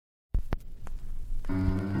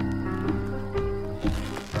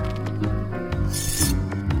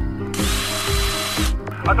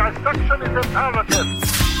A dissection is imperative.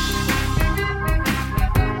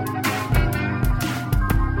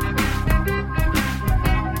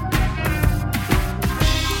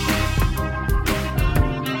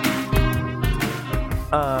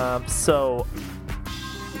 So,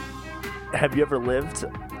 have you ever lived?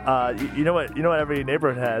 You know what every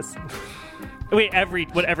neighborhood has. Wait, every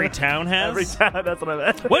town has? Every town. That's what I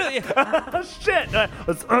meant. What? Shit.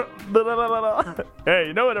 Hey,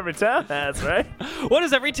 you know what every town has, right? What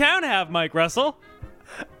does every town have, Mike Russell?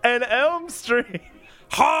 An Elm Street.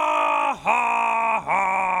 Ha ha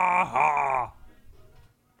ha ha.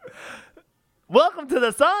 Welcome to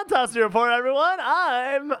the Autopsy Report, everyone.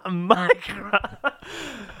 I'm Mike.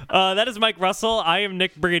 That is Mike Russell. I am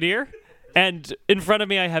Nick Brigadier. And in front of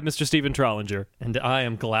me, I have Mr. Stephen Trollinger. And I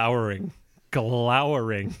am glowering.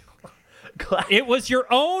 It was your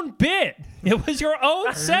own bit. It was your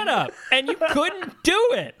own setup. And you couldn't do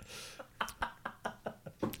it.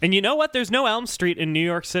 And you know what? There's no Elm Street in New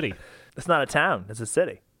York City. It's not a town. It's a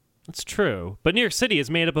city. That's true. But New York City is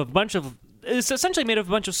made up of it's essentially made up of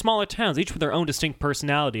a bunch of smaller towns, each with their own distinct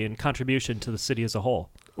personality and contribution to the city as a whole.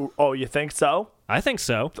 Oh, you think so? I think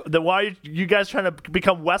so. Then why are you guys trying to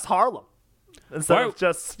become West Harlem? Instead of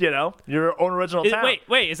just, your own original town.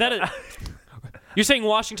 Wait, is that a... You're saying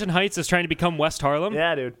Washington Heights is trying to become West Harlem?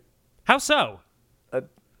 Yeah, dude. How so? It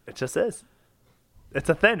just is. It's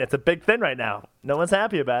a thing. It's a big thing right now. No one's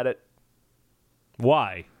happy about it.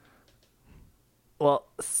 Why? Well...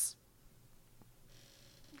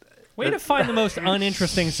 Way to find the most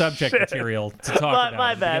uninteresting subject material to talk about.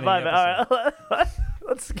 My bad. All right.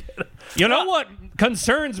 Let's get it. You know what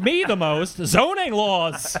concerns me the most? Zoning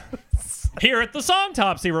laws. Here at the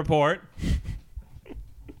Songtopsy Report.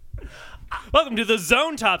 Welcome to the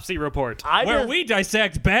Zonetopsy Report, where we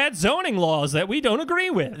dissect bad zoning laws that we don't agree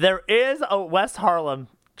with. There is a West Harlem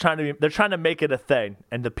they're trying to make it a thing,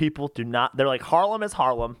 and the people do not. They're like, Harlem is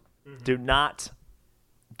Harlem. Mm-hmm. Do not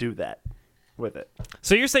do that with it.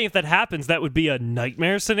 So you're saying if that happens, that would be a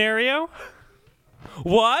nightmare scenario?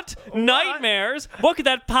 What? Nightmares? What could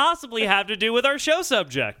that possibly have to do with our show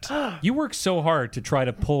subject? You work so hard to try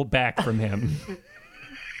to pull back from him.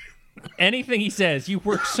 Anything he says, you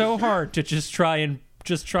work so hard to just try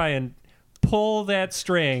and pull that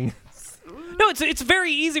string. No, it's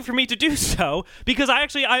very easy for me to do so because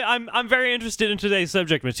I'm very interested in today's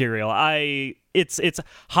subject material. It's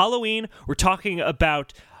Halloween. We're talking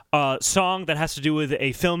about a song that has to do with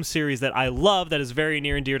a film series that I love, that is very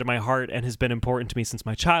near and dear to my heart and has been important to me since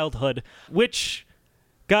my childhood, which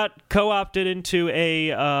got co-opted into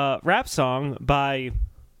a rap song by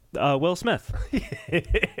Will Smith.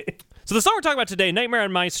 So the song we're talking about today, Nightmare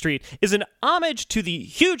on My Street, is an homage to the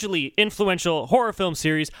hugely influential horror film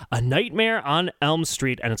series A Nightmare on Elm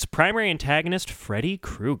Street and its primary antagonist, Freddy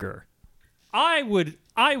Krueger. I would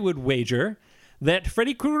wager that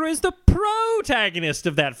Freddy Krueger is the protagonist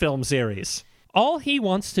of that film series. All he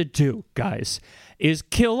wants to do, guys, is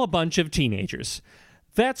kill a bunch of teenagers.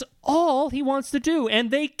 That's all he wants to do, and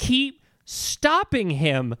they keep stopping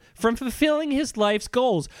him from fulfilling his life's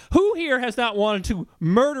goals. Who here has not wanted to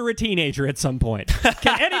murder a teenager at some point?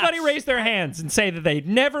 Can anybody raise their hands and say that they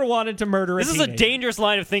never wanted to murder a teenager? This is a dangerous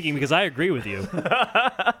line of thinking because I agree with you.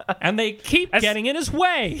 And they keep getting in his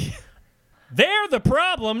way. They're the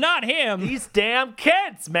problem, not him. These damn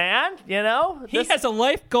kids, man. He has a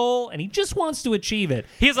life goal, and he just wants to achieve it.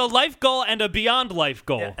 He has a life goal and a beyond life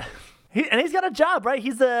goal. Yeah. He's got a job, right?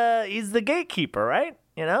 He's the gatekeeper, right?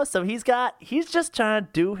 So he's just trying to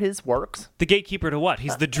do his works. The gatekeeper to what?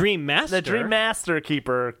 He's the dream master. The dream master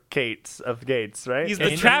keeper of gates, right? He's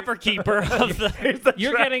the trapper keeper of the...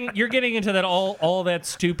 You're getting into that all that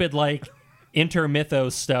stupid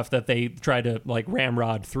intermythos stuff that they try to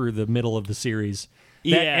ramrod through the middle of the series.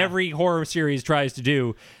 That every horror series tries to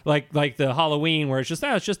do, like the Halloween, where it's just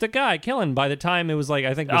a guy killing. By the time it was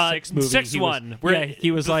I think the sixth movie, where he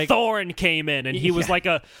was Thorn came in, and he was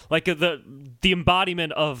the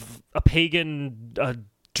embodiment of a pagan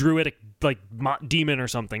druidic demon or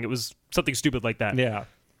something. It was something stupid like that. Yeah.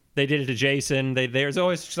 They did it to Jason. There's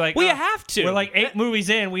always just we have to. We're 8 movies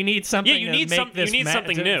in. We need something. You need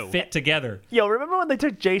something new. Fit together. Yo, remember when they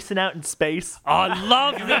took Jason out in space? Oh, I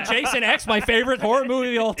love that. Jason X, my favorite horror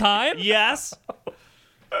movie of all time. Yes.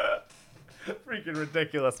 Freaking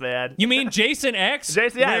ridiculous, man. You mean Jason X,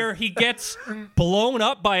 where he gets blown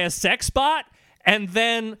up by a sex bot, and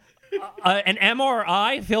then an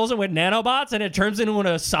MRI fills him with nanobots, and it turns into a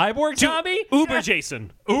cyborg zombie? Uber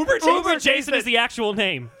Jason. Uber Jason is the actual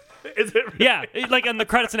name. Is it really? Yeah, in the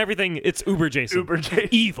credits and everything, it's Uber Jason. Uber Jason.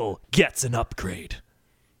 Evil gets an upgrade.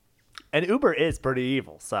 And Uber is pretty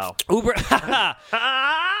evil, so. Uber.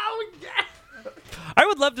 I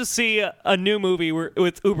would love to see a new movie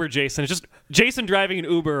with Uber Jason. It's just Jason driving an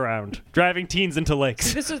Uber around, driving teens into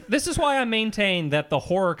lakes. This is why I maintain that the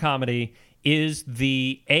horror comedy is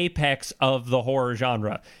the apex of the horror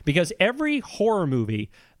genre, because every horror movie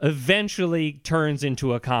eventually turns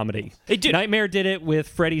into a comedy. Nightmare did it with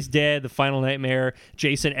Freddy's Dead, The Final Nightmare.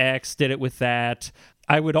 Jason X did it with that.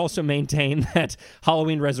 I would also maintain that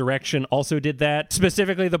Halloween Resurrection also did that.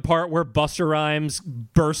 Specifically the part where Busta Rhymes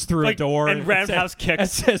bursts through a door and roundhouse kicks. It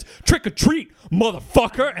says, "Trick or treat,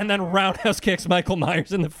 motherfucker," and then roundhouse kicks Michael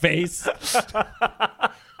Myers in the face.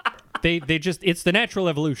 They just, it's the natural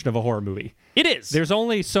evolution of a horror movie. It is. There's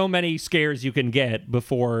only so many scares you can get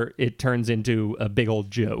before it turns into a big old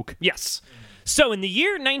joke. Yes. So in the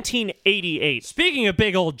year 1988... Speaking of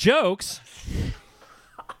big old jokes...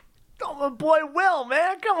 Oh, my boy Will,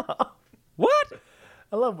 man, come on. What?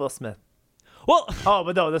 I love Will Smith. Well... Oh,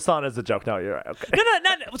 but no, this song is a joke. No, you're right. Okay.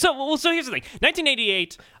 No. So here's the thing.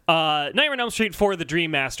 1988, Nightmare on Elm Street 4, The Dream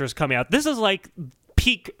Master is coming out. This is like...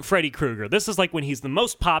 peak Freddy Krueger. This is like when he's the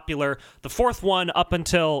most popular. The fourth one up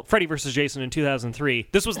until Freddy vs. Jason in 2003.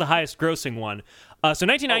 This was the highest grossing one. So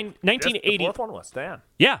 1980. The fourth one was, damn.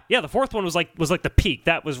 Yeah. The fourth one was like the peak.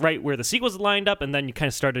 That was right where the sequels lined up, and then you kind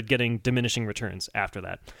of started getting diminishing returns after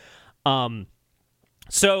that.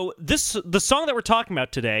 So the song that we're talking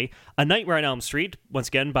about today, A Nightmare on Elm Street, once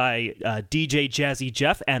again by DJ Jazzy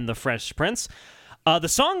Jeff and the Fresh Prince. The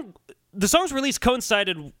song's release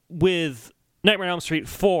coincided with Nightmare on Elm Street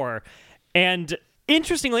 4, and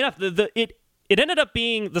interestingly enough, it ended up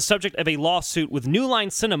being the subject of a lawsuit with New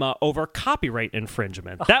Line Cinema over copyright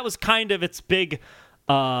infringement. That was kind of its big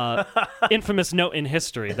infamous note in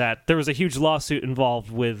history, that there was a huge lawsuit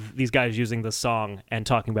involved with these guys using the song and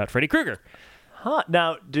talking about Freddy Krueger. Huh.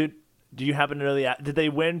 Now, do you happen to know did they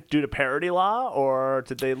win due to parody law, or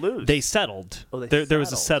did they lose? They settled. Oh, there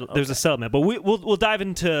was a settlement, but we'll dive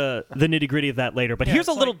into the nitty-gritty of that later. But here's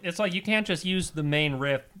a little... It's like you can't just use the main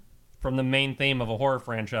riff from the main theme of a horror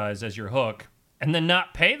franchise as your hook and then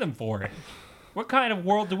not pay them for it. What kind of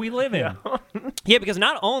world do we live in? Yeah, because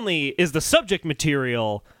not only is the subject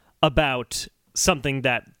material about something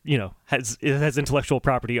that, has intellectual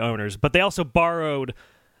property owners, but they also borrowed...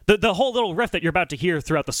 The whole little riff that you're about to hear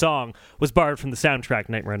throughout the song was borrowed from the soundtrack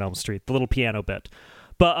Nightmare on Elm Street, the little piano bit.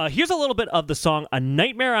 But here's a little bit of the song A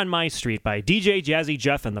Nightmare on My Street by DJ Jazzy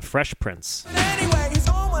Jeff and the Fresh Prince. Anyway, he's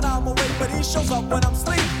home when I'm awake, but he shows up when I'm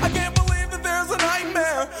asleep. I can't believe that there's a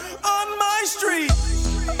nightmare on my street.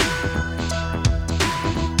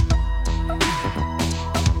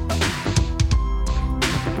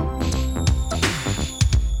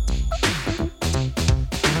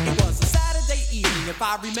 If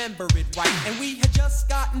I remember it right, and we had just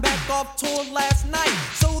gotten back off tour last night.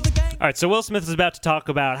 So the gang... All right, so Will Smith is about to talk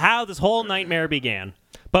about how this whole nightmare began.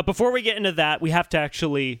 But before we get into that, we have to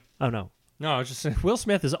actually... Oh, no. No, it's just Will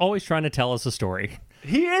Smith is always trying to tell us a story.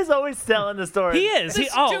 He is always telling the story. He is.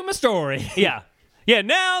 Listen to my story. Yeah. Yeah,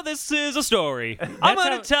 now this is a story. I'm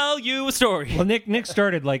going to tell you a story. Well, Nick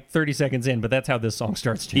started like 30 seconds in, but that's how this song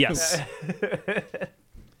starts, too. Yes.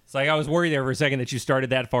 It's like I was worried there for a second that you started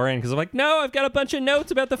that far in, because I'm like, no, I've got a bunch of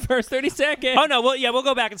notes about the first 30 seconds. Oh, no, well, yeah, we'll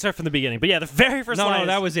go back and start from the beginning. But yeah, the very first line. No,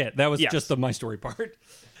 that was it. That was Yes. just the my story part.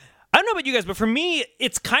 I don't know about you guys, but for me,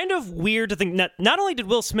 it's kind of weird to think that not only did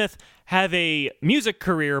Will Smith have a music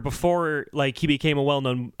career before like he became a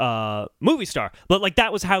well-known movie star, but like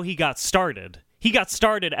that was how he got started. He got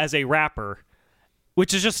started as a rapper,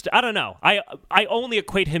 which is just, I don't know. I only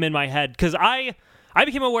equate him in my head because I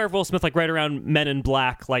became aware of Will Smith like right around Men in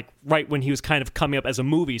Black, like right when he was kind of coming up as a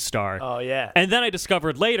movie star. Oh, yeah. And then I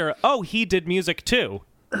discovered later, he did music too.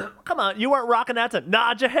 Come on, you weren't rocking that to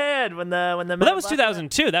Nod Your Head when the Well, that was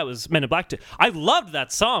 2002. That was Men in Black 2. I loved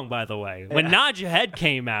that song, by the way, when Nod Your Head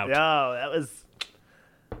came out. Yo,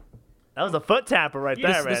 that was a foot tapper right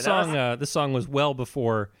there, man. This song was well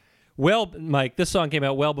before. Well, Mike, this song came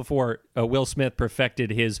out well before Will Smith perfected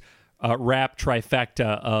his rap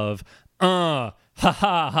trifecta of ha ha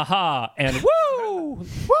ha ha and woo.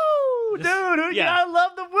 Woo, dude! Yeah. I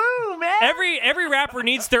love the woo, man. Every rapper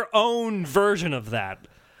needs their own version of that.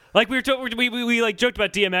 Like we like joked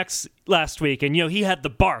about DMX last week, and he had the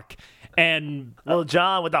bark, and Lil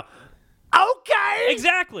Jon with the okay.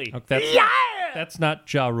 Exactly. That's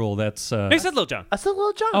not Ja Rule. That's He said Lil Jon. I said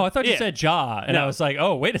Lil Jon. Oh, I thought you said Ja, and No. I was like,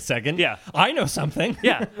 oh, wait a second. Yeah. I know something.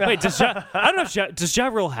 Yeah. Wait, I don't know if does Ja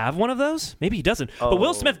Rule have one of those? Maybe he doesn't. But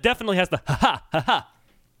Will Smith definitely has the ha ha ha ha.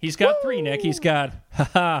 He's got three, Nick. He's got ha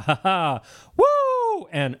ha ha ha, woo,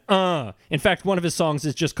 and In fact, one of his songs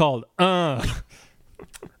is just called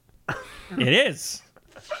It is.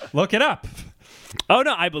 Look it up. Oh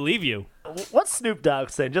no, I believe you. What's Snoop Dogg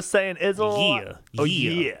saying? Just saying Izzle. Yeah. Oh,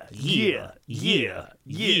 Yeah. yeah.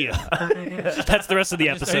 That's the rest of the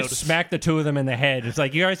I episode. smack the two of them in the head. It's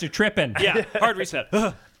like, you guys are tripping. Yeah, hard reset.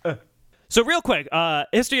 So real quick,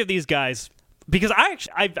 history of these guys, because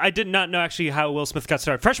I did not know actually how Will Smith got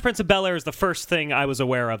started. Fresh Prince of Bel-Air is the first thing I was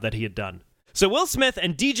aware of that he had done. So Will Smith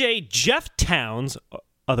and DJ Jeff Towns,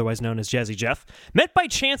 otherwise known as Jazzy Jeff, met by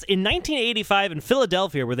chance in 1985 in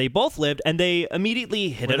Philadelphia, where they both lived, and they immediately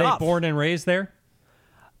hit Were it they off. born and raised there?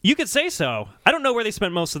 You could say so. I don't know where they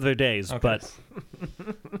spent most of their days, but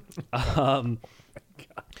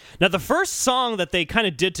now the first song that they kind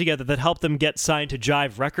of did together that helped them get signed to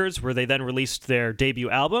Jive Records, where they then released their debut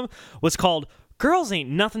album, was called Girls Ain't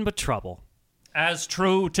Nothing But Trouble. As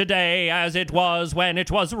true today as it was when it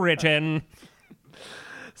was written.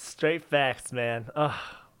 Straight facts, man. Ugh.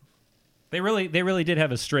 They really did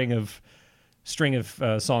have a string of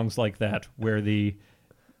songs like that where it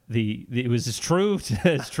was as true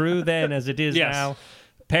then as it is Yes. now.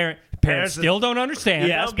 Parents still don't understand.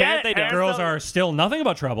 Yes, don't get parent, it. they don't. Parents Girls are still nothing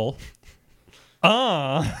but trouble.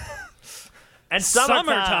 And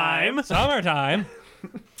summertime. Summertime.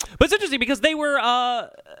 But it's interesting because they were,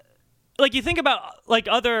 like, you think about, like,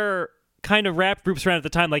 other kind of rap groups around at the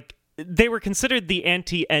time, like, they were considered the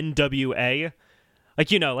anti-NWA.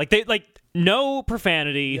 Like, you know, like, they, like, no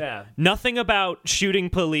profanity, Yeah. nothing about shooting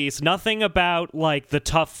police, nothing about, like, the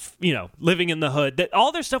tough, you know, living in the hood. That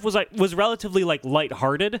all their stuff was, like, was relatively, like,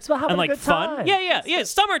 lighthearted about having and, a like, good fun. time. Yeah,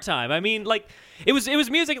 summertime. I mean, like, it was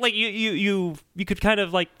music, like, you could kind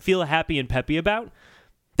of, like, feel happy and peppy about.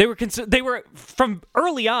 They were from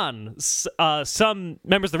early on. Some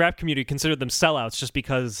members of the rap community considered them sellouts just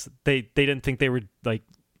because they didn't think they were like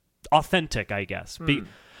authentic, I guess.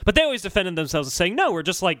 But they always defended themselves as saying, "No, we're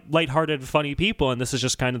just like lighthearted, funny people, and this is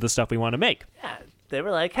just kind of the stuff we want to make." Yeah, they were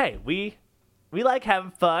like, hey, we like having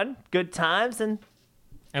fun, good times, and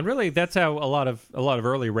And that's how a lot of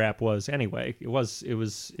early rap was anyway. It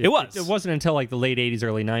wasn't until like the late 80s,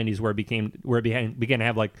 early 90s where it began to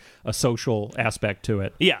have like a social aspect to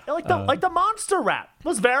it. Yeah. like the monster rap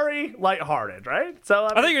was very lighthearted, right? So I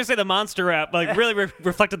thought you were gonna say the monster rap like really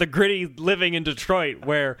reflected the gritty living in Detroit,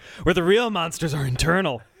 where the real monsters are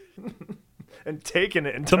internal. and taking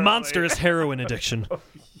it. The internally. monster is heroin addiction.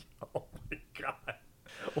 Oh my god.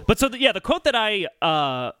 But so the quote that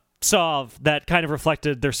I saw that kind of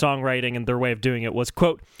reflected their songwriting and their way of doing it was,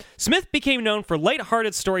 quote, Smith became known for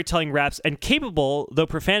lighthearted storytelling raps and capable, though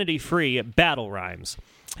profanity-free, battle rhymes.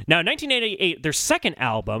 Now, in 1988, their second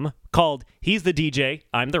album, called He's the DJ,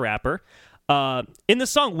 I'm the Rapper, in the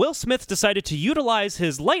song, Will Smith decided to utilize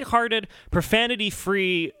his lighthearted,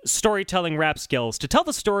 profanity-free storytelling rap skills to tell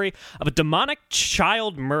the story of a demonic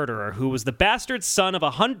child murderer who was the bastard son of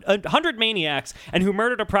 100 maniacs and who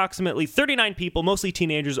murdered approximately 39 people, mostly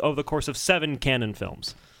teenagers, over the course of 7 canon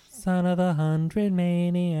films. Son of 100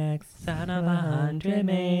 maniacs. Son of 100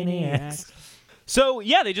 maniacs. So,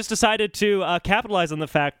 yeah, they just decided to capitalize on the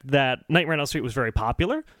fact that Nightmare on Elm Street was very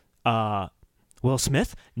popular. Will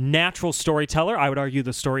Smith, natural storyteller, I would argue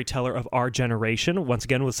the storyteller of our generation, once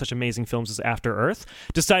again with such amazing films as After Earth,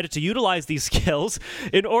 decided to utilize these skills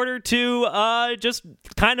in order to just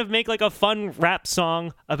kind of make like a fun rap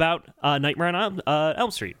song about Nightmare on Elm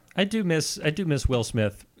Street. I do miss Will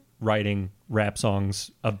Smith writing rap songs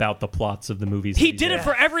about the plots of the movies. He did it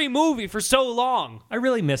for every movie for so long. I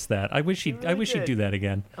really miss that. I wish he'd did. do that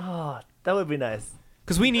again. Oh, that would be nice.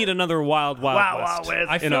 Because we need another Wild West.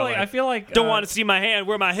 I feel like Don't want to see my hand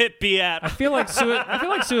where my hip be at. I feel like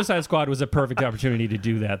Suicide Squad was a perfect opportunity to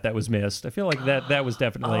do that. That was missed. I feel like that was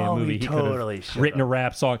definitely a movie he totally could have should've. written a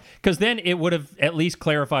rap song, because then it would have at least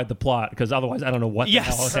clarified the plot. Because otherwise, I don't know what the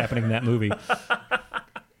hell is happening in that movie. I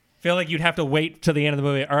feel like you'd have to wait to the end of the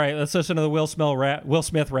movie. All right, let's listen to the Will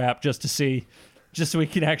Smith rap just so we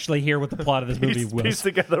can actually hear what the plot of this movie was. Piece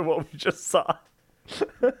together what we just saw.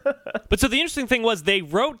 But so the interesting thing was they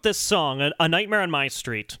wrote this song, A Nightmare on My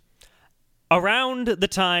Street, around the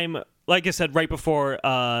time, like I said, right before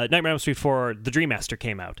Nightmare on Elm Street 4, The Dream Master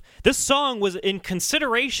came out. This song was in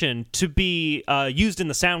consideration to be used in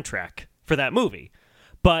the soundtrack for that movie.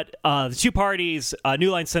 But the two parties,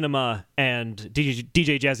 New Line Cinema and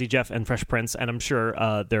DJ Jazzy Jeff and Fresh Prince, and I'm sure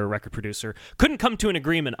their record producer, couldn't come to an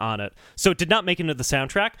agreement on it. So it did not make it into the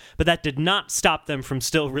soundtrack, but that did not stop them from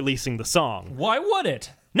still releasing the song. Why would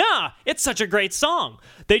it? Nah, it's such a great song.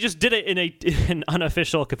 They just did it in an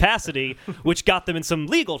unofficial capacity, which got them in some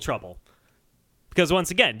legal trouble. Because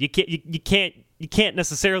once again, you can't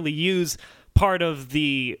necessarily use part of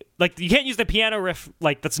the, like, you can't use the piano riff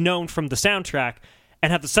like that's known from the soundtrack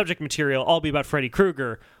and have the subject material all be about Freddy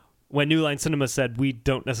Krueger when New Line Cinema said we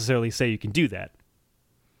don't necessarily say you can do that.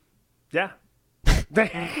 Yeah.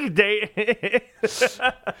 They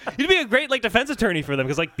You'd be a great defense attorney for them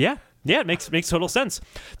because it makes total sense.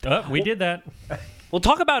 We did that. We'll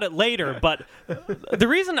talk about it later, but the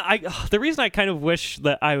reason I kind of wish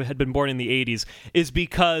that I had been born in the 80s is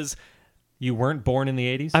because You weren't born in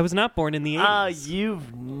the 80s? I was not born in the 80s. you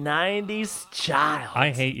 90s child. I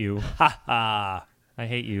hate you. Ha ha. I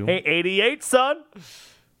hate you. Hey, 88, son.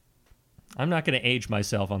 I'm not going to age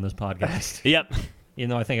myself on this podcast. Yep. Even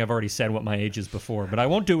though I think I've already said what my age is before, but I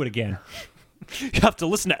won't do it again. You have to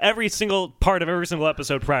listen to every single part of every single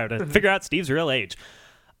episode prior to figure out Steve's real age.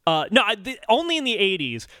 Only in the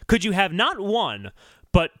 80s could you have not one,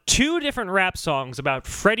 but two different rap songs about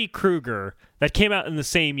Freddy Krueger that came out in the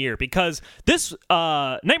same year. Because this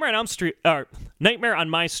Nightmare on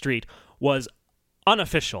My Street was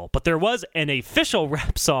unofficial, but there was an official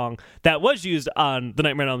rap song that was used on the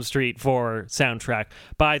Nightmare on Elm Street 4 soundtrack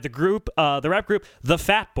by the rap group The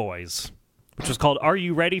Fat Boys, which was called "Are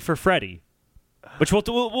You Ready for Freddy?" Which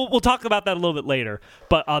we'll talk about that a little bit later,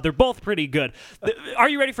 but they're both pretty good. "Are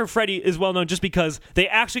You Ready for Freddy" is well known just because they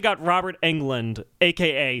actually got Robert Englund,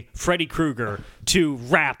 a.k.a. Freddy Krueger, to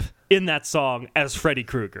rap in that song as Freddy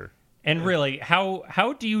Krueger. And really,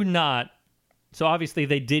 how do you not... So obviously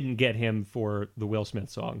they didn't get him for the Will Smith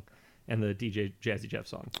song and the DJ Jazzy Jeff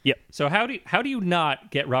song. Yep. So how do you not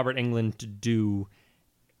get Robert Englund to do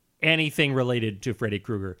anything related to Freddy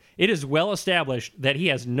Krueger? It is well established that he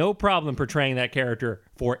has no problem portraying that character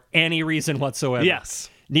for any reason whatsoever. Yes.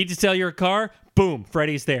 Need to sell your car? Boom,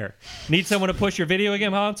 Freddy's there. Need someone to push your video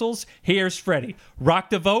game consoles? Here's Freddy. Rock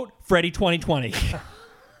the vote? Freddy 2020.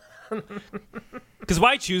 Because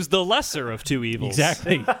why choose the lesser of two evils?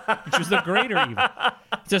 Exactly. Which is the greater evil.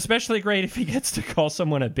 It's especially great if he gets to call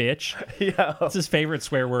someone a bitch. Yeah. It's his favorite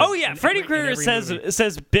swear word. Oh, yeah. Freddy Krueger says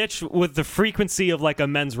bitch with the frequency of a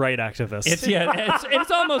men's right activist.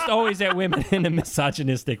 It's almost always at women in a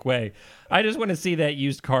misogynistic way. I just want to see that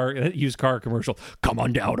used car commercial. Come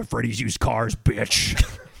on down to Freddy's Used Cars, bitch.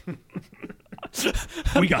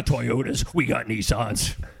 We got Toyotas. We got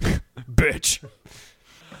Nissans. Bitch.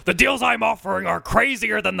 The deals I'm offering are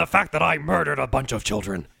crazier than the fact that I murdered a bunch of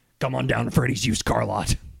children. Come on down to Freddy's Used Car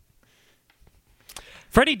lot.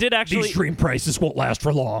 Freddy did actually... These dream prices won't last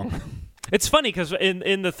for long. It's funny because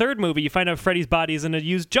in the third movie, you find out Freddy's body is in a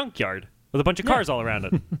used junkyard with a bunch of cars all around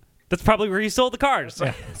it. That's probably where he sold the cars.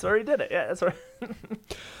 Yeah. That's where he did it. Yeah, that's where...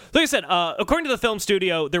 Like I said, according to the film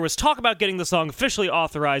studio, there was talk about getting the song officially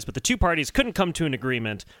authorized, but the two parties couldn't come to an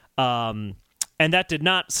agreement. And that did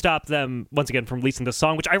not stop them, once again, from releasing the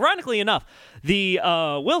song, which, ironically enough, the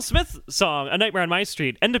Will Smith song, A Nightmare on My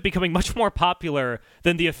Street, ended up becoming much more popular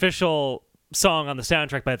than the official song on the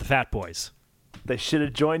soundtrack by the Fat Boys. They should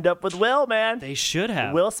have joined up with Will, man. They should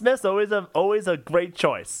have. Will Smith's always a great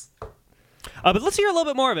choice. But let's hear a little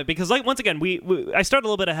bit more of it, because, once again, I started a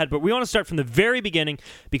little bit ahead, but we want to start from the very beginning,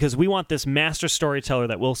 because we want this master storyteller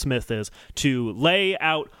that Will Smith is to lay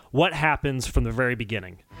out what happens from the very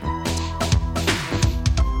beginning.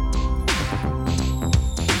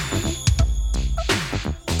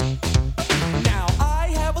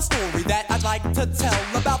 That I'd like to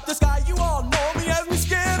tell about this guy. You all know me as me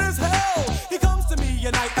scared as hell. He comes to me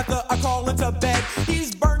at night after I crawl into bed.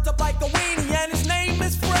 He's burnt up like a weenie and his name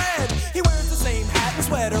is Fred. He wears the same hat and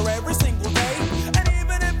sweater every single day, and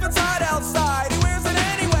even if it's hot outside, he wears it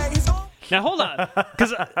anyway. Now hold on,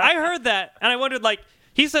 because I heard that and I wondered,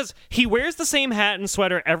 he says he wears the same hat and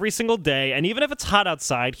sweater every single day, and even if it's hot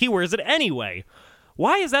outside, he wears it anyway.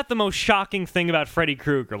 Why is that the most shocking thing about Freddy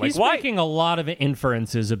Krueger? He's making a lot of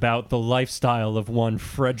inferences about the lifestyle of one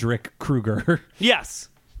Frederick Krueger. Yes.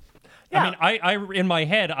 Yeah. I mean, I in my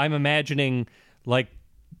head, I'm imagining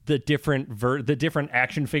the different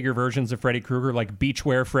action figure versions of Freddy Krueger, like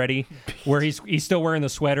Beachwear Freddy, where he's still wearing the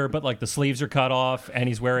sweater, but the sleeves are cut off, and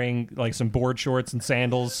he's wearing some board shorts and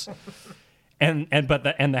sandals. And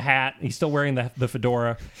the hat, he's still wearing the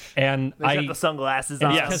fedora, and he's got the sunglasses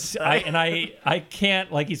on. Yes, I can't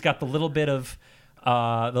he's got the little bit of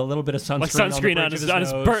sunscreen on his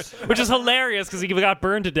nose, which is hilarious because he got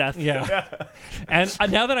burned to death. Yeah. And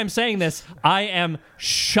now that I'm saying this, I am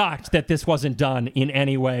shocked that this wasn't done in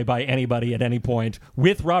any way by anybody at any point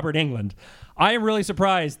with Robert Englund. I am really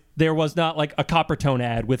surprised there was not a Coppertone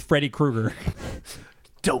ad with Freddy Krueger.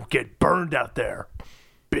 Don't get burned out there,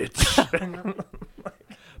 bitch.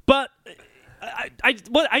 But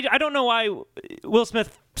I don't know why Will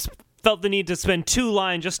Smith felt the need to spend two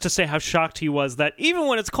lines just to say how shocked he was that even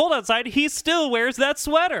when it's cold outside, he still wears that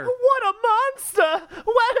sweater. What a monster!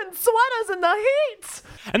 Wearing sweaters in the heat!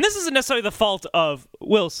 And this isn't necessarily the fault of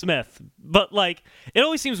Will Smith, But like, it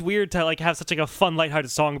always seems weird to like have such like a fun, lighthearted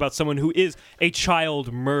song about someone who is a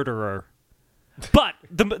child murderer. But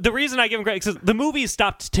the reason I give him credit is the movies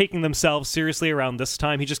stopped taking themselves seriously around this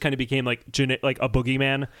time. He just kind of became like a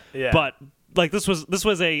boogeyman. Yeah. But like this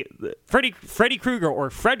was a Freddy Krueger, or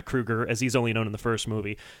Fred Krueger as he's only known in the first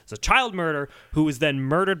movie. It's a child murderer who is then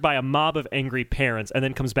murdered by a mob of angry parents and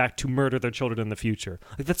then comes back to murder their children in the future.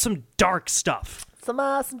 Like that's some dark stuff. Some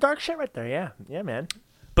dark shit right there. Yeah, man.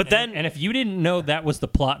 But then And if you didn't know that was the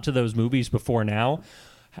plot to those movies before now,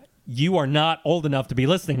 you are not old enough to be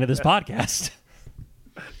listening to this podcast.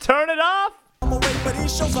 Turn it off. I'm awake, but he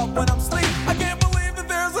shows up when I'm asleep. I can't believe that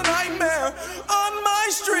there's a nightmare on my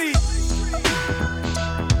street.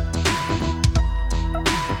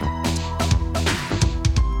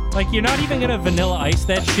 Like, you're not even going to Vanilla Ice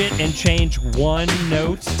that shit and change one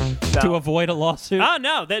note to avoid a lawsuit? oh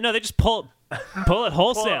no, they just pull it Pull it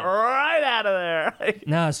wholesale. right out of there.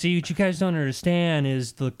 Nah, see, what you guys don't understand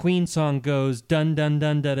is the Queen song goes dun dun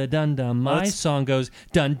dun da da dun dun. My song goes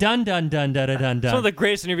dun dun dun dun da da dun It's one of dun. the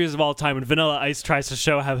greatest interviews of all time when Vanilla Ice tries to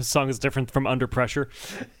show how his song is different from Under Pressure.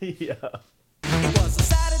 Yeah. It was a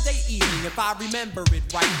Saturday evening, if I remember it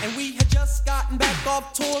right, and we had just gotten back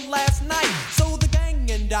off tour last night. So the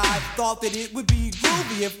gang and I thought that it would be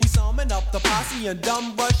groovy if we summon up the posse and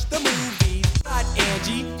dumb rush the movie. Got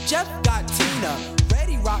Angie, Jeff got Tina,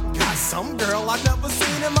 Freddy Rock got some girl I've never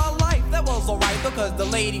seen in my life. That was alright because the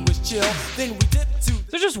lady was chill. Then we dipped to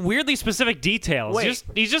They're just weirdly specific details. Wait.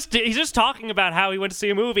 He's just talking about how he went to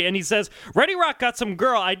see a movie, and he says, Ready Rock got some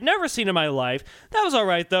girl I'd never seen in my life. That was all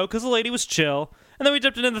right, though, because the lady was chill. And then we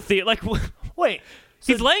dipped it in the theater. Like, Wait.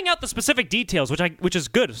 he's laying out the specific details, which is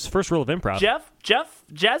good. It's the first rule of improv.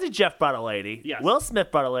 Jazzy Jeff brought a lady. Yes. Will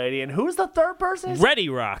Smith brought a lady. And who's the third person? Ready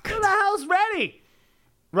Rock. Who the hell's Ready?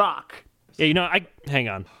 Rock. Yeah, hang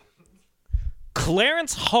on.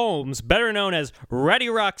 Clarence Holmes, better known as Ready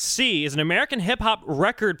Rock C, is an American hip-hop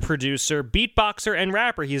record producer, beatboxer, and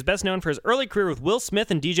rapper. He is best known for his early career with Will Smith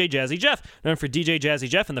and DJ Jazzy Jeff, known for DJ Jazzy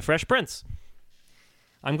Jeff and the Fresh Prince.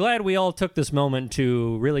 I'm glad we all took this moment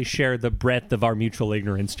to really share the breadth of our mutual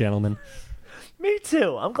ignorance, gentlemen. Me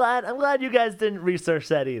too. I'm glad you guys didn't research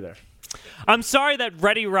that either. I'm sorry that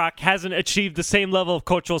Ready Rock hasn't achieved the same level of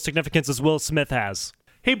cultural significance as Will Smith has.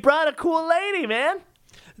 He brought a cool lady, man.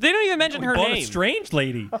 They don't even mention her Bought name. a strange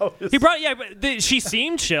lady. He brought, but she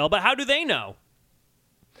seemed chill, but how do they know?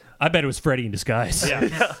 I bet it was Freddy in disguise.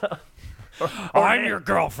 Yeah. I'm your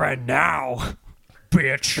girlfriend now.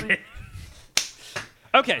 Bitch.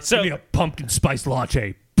 Okay, so Give me a pumpkin spice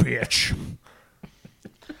latte, bitch.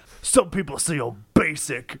 Some people say you're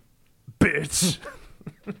basic, bitch.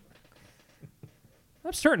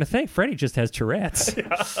 I'm starting to think Freddy just has Tourette's.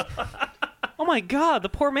 oh my God, the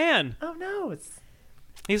poor man. Oh no, it's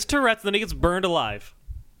He's Tourette's, then he gets burned alive.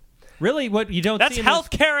 Really, what you don't That's see in those,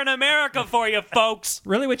 healthcare in America for you, folks.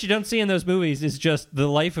 really what you don't see in those movies is just the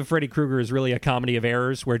life of Freddy Krueger is really a comedy of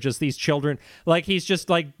errors, where just these children, like he's just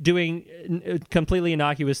like doing completely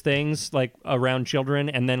innocuous things like around children,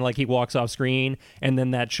 and then like he walks off screen, and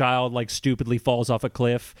then that child like stupidly falls off a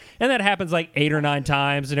cliff, and that happens like 8 or 9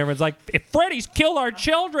 times, and everyone's like, "If Freddy's killed our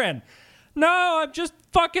children." No, I'm just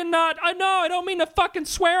fucking not. I know, I don't mean to fucking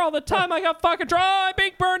swear all the time. I got fucking I'm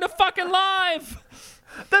being burned fucking live.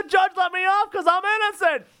 the judge let me off because I'm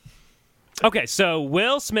innocent. Okay, so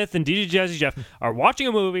Will Smith and DJ Jazzy Jeff are watching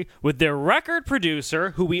a movie with their record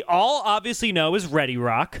producer, who we all obviously know is Ready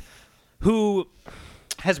Rock, who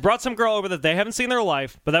has brought some girl over that they haven't seen in their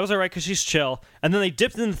life, but that was all right because she's chill. And then they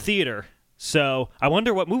dipped in the theater. So I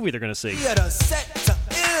wonder what movie they're going to see. we had a set to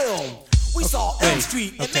ill. We saw Elm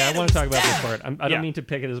Street. and Okay, man, I want it to talk was about this death. part. I Yeah. don't mean to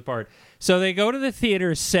pick it as apart. So they go to the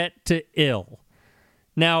theater set to ill.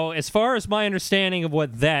 Now, as far as my understanding of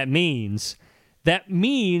what that means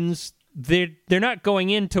they're not going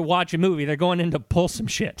in to watch a movie. They're going in to pull some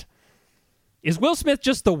shit. Is Will Smith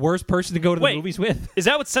just the worst person to go to the Wait. movies with? Is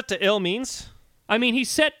that what set to ill means? I mean, he's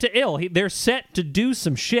set to ill. They're set to do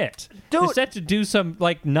some shit. They're Dude. set to do some,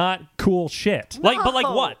 like, not cool shit. But like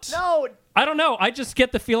what? No. I don't know. I just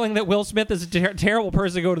get the feeling that Will Smith is a terrible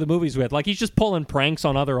person to go to the movies with. Like, he's just pulling pranks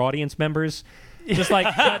on other audience members. Just like,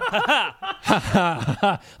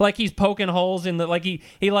 like he's poking holes in the, like he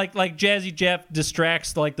like Jazzy Jeff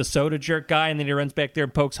distracts like the soda jerk guy, and then he runs back there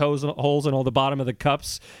and pokes holes in all the bottom of the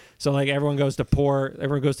cups. So like everyone goes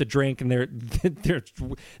to drink, and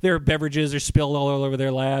their beverages are spilled all over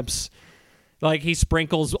their laps. Like he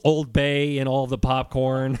sprinkles Old Bay in all the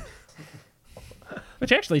popcorn.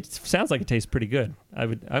 Which actually sounds like it tastes pretty good.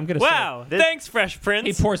 I'm gonna Wow, say. thanks, Fresh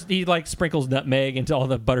Prince. He like sprinkles nutmeg into all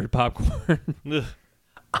the buttered popcorn. Ugh.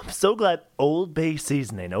 I'm so glad Old Bay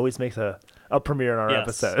seasoning always makes a premiere on our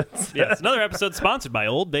Yes. episodes. Yes, another episode sponsored by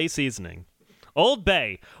Old Bay Seasoning. Old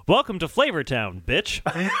Bay, welcome to Flavortown, bitch.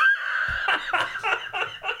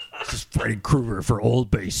 This is Freddy Krueger for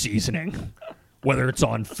Old Bay Seasoning. Whether it's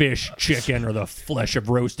on fish, chicken, or the flesh of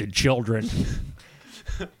roasted children,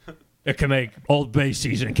 it can make Old Bay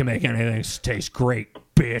Seasoning can make anything taste great,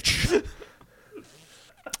 bitch.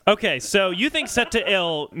 Okay, so you think set to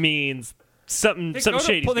ill means something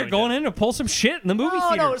shady? They're going in to pull some shit in the movie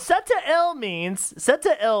theater. No, set to ill means,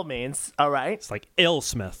 all right. It's like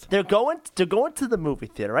Illsmith. They're going to the movie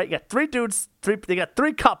theater, right? You got three dudes, they got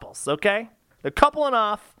three couples, okay? They're coupling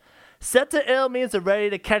off. Set to ill means they're ready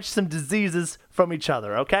to catch some diseases from each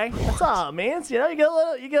other, okay? That's all it means. You know, you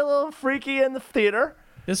get a little freaky in the theater.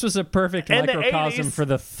 This was a perfect In the microcosm 80s. for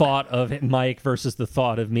the thought of Mike versus the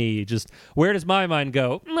thought of me. Just, where does my mind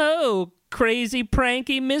go? No, crazy,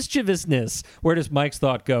 pranky mischievousness. Where does Mike's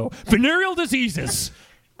thought go? Venereal diseases.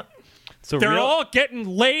 So They're all getting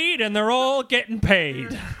laid and they're all getting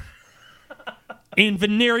paid. In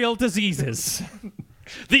venereal diseases.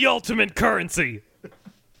 the ultimate currency.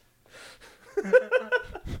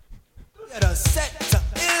 Get us set to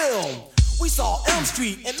ill. We saw Elm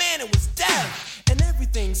Street, and man, it was death. And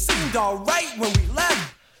everything seemed alright when we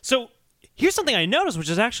left. So here's something I noticed, which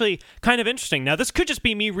is actually kind of interesting. Now, this could just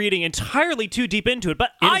be me reading entirely too deep into it,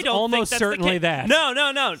 but I is don't almost think that's certainly the case.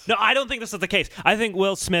 that. No, I don't think this is the case. I think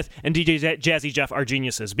Will Smith and DJ Jazzy Jeff are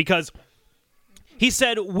geniuses because he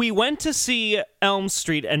said, we went to see Elm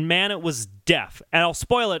Street, and man, it was death. And I'll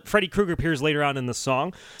spoil it, Freddy Krueger appears later on in the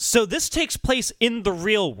song. So this takes place in the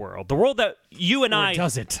real world, the world that you and I...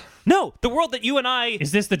 Does it? No, the world that you and I...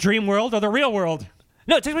 Is this the dream world or the real world?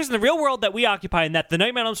 No, it takes place in the real world that we occupy, and that the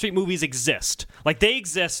Nightmare on Elm Street movies exist. Like, they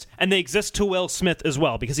exist, and they exist to Will Smith as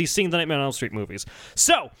well, because he's seen the Nightmare on Elm Street movies.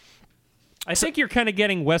 So... I think you're kind of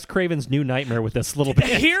getting Wes Craven's New Nightmare with this little bit.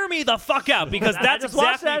 Hear me the fuck out, because I that's just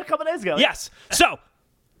watched exactly... that a couple days ago. Yes. So,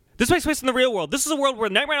 this takes place in the real world. This is a world where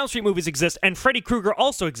Nightmare on Elm Street movies exist, and Freddy Krueger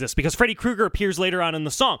also exists, because Freddy Krueger appears later on in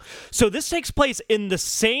the song. So this takes place in the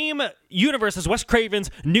same universe as Wes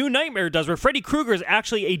Craven's New Nightmare does, where Freddy Krueger is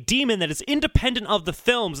actually a demon that is independent of the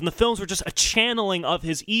films, and the films were just a channeling of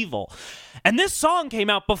his evil. And this song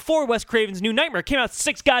came out before Wes Craven's New Nightmare. It came out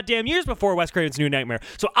 6 goddamn years before Wes Craven's New Nightmare.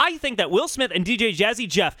 So I think that Will Smith and DJ Jazzy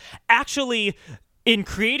Jeff actually... in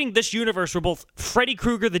creating this universe where both Freddy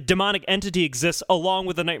Krueger, the demonic entity, exists along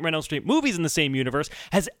with the Nightmare on Elm Street movies in the same universe,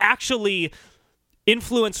 has actually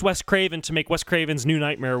influenced Wes Craven to make Wes Craven's New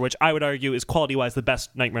Nightmare, which I would argue is quality-wise the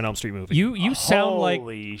best Nightmare on Elm Street movie. You sound like...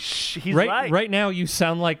 He's Right now, you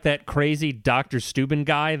sound like that crazy Dr. Steuben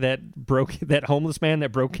guy that homeless man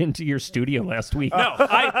that broke into your studio last week. No,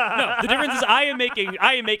 the difference is I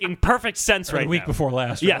am making perfect sense right the week now. before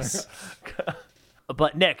last. Yes.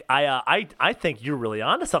 But Nick, I think you're really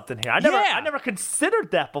onto something here. I never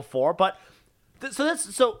considered that before. But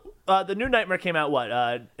the New Nightmare came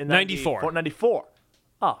out in 94. 94.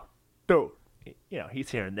 Oh, dude, he's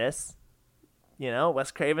hearing this.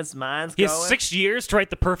 Wes Craven's mind's He going. has 6 years to write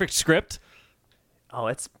the perfect script. Oh,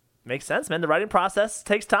 makes sense, man. The writing process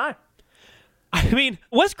takes time. I mean,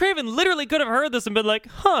 Wes Craven literally could have heard this and been like,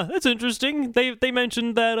 huh, that's interesting. They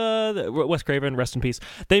mentioned that, Wes Craven, rest in peace.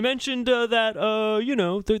 They mentioned that,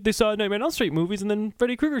 they saw Nightmare on Elm Street movies and then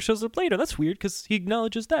Freddy Krueger shows up later. That's weird because he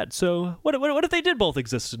acknowledges that. So what if they did both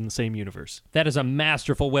exist in the same universe? That is a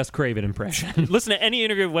masterful Wes Craven impression. Listen to any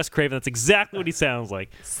interview of Wes Craven. That's exactly what he sounds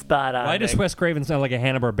like. Spot on. Why does Nick. Wes Craven sound like a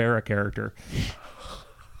Hanna-Barbera character?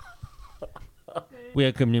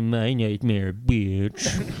 Welcome to my nightmare, bitch.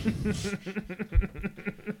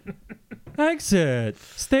 Exit.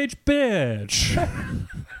 Stage bitch.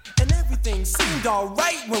 And everything seemed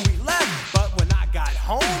alright when we left. But when I got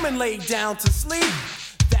home and laid down to sleep,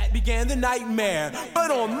 that began the nightmare. But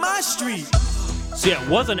on my street. So yeah, it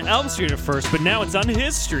was on Elm Street at first, but now it's on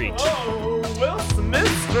his street. Oh, Will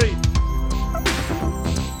Smith Street.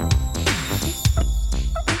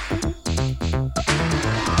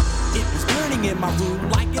 In my room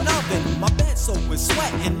like an oven, my bed soaked with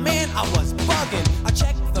sweat, and man, I was bugging. I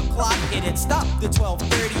checked the clock, it had stopped at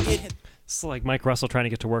 12:30. It's like Mike Russell trying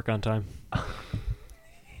to get to work on time.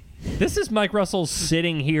 This is Mike Russell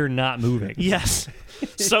sitting here not moving. Yes.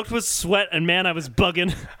 Soaked with sweat, and man, I was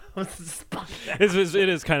bugging. It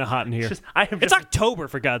is kind of hot in here. It's October,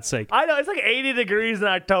 for God's sake. I know, it's like 80 degrees in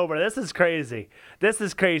October. This is crazy. This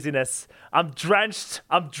is craziness. I'm drenched.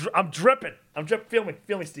 I'm dripping. Feel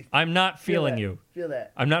me, Steve. I'm not feeling you. Feel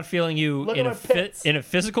that. I'm not feeling you Look in at my pits. in a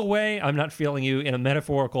physical way. I'm not feeling you in a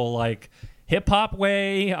metaphorical, like, hip-hop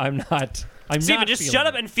way. I'm not Steven, just shut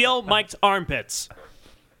up and feel Mike's armpits.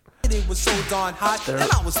 but it was so darn hot, and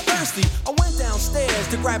I was thirsty. I went downstairs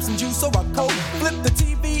to grab some juice or a Coke, flipped the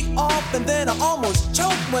TV off, and then I almost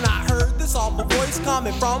choked when I heard this awful voice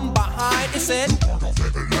coming from behind. It said,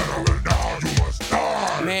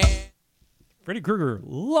 man. Freddy Krueger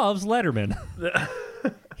loves Letterman.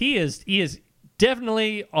 He is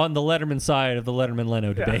definitely on the Letterman side of the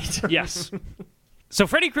Letterman-Leno debate. Yes. So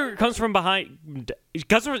Freddy Krueger comes behind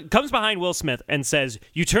Will Smith and says,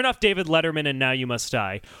 "You turn off David Letterman and now you must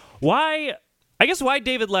die." Why? I guess why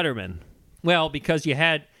David Letterman? Well, because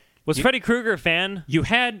Was Freddy Krueger a fan? You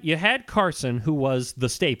had Carson, who was the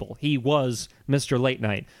staple. He was Mr. Late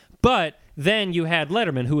Night. But then you had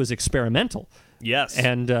Letterman, who was experimental. Yes.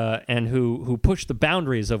 And who pushed the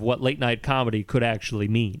boundaries of what late night comedy could actually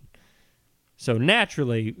mean. So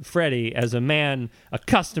naturally, Freddy, as a man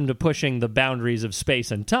accustomed to pushing the boundaries of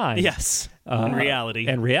space and time, Yes. And reality.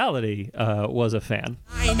 Was a fan.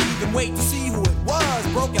 I ain't even wait to see who it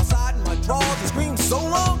was. Broke outside in my drawers and screamed so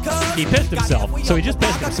long, cuz He pissed himself. So he just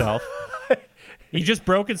pissed himself. He just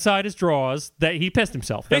broke inside his drawers. That he pissed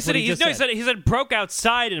himself. That's what he just said. He said broke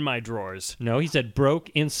outside in my drawers. No, he said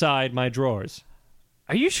broke inside my drawers.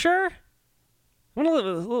 Are you sure?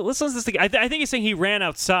 Let's listen to this thing. I think he's saying he ran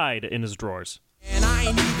outside in his drawers. And I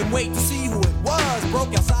ain't even wait to see who it was. Broke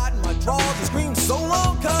outside in my drawers and screamed so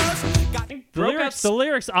long, cuz The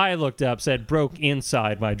lyrics I looked up said broke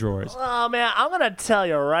inside my drawers. Oh, man, I'm going to tell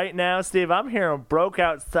you right now, Steve, I'm hearing broke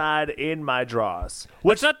outside in my drawers.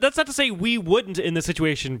 That's not to say we wouldn't, in this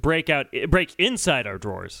situation, break inside our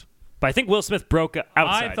drawers. But I think Will Smith broke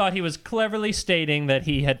outside. I thought he was cleverly stating that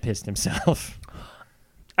he had pissed himself.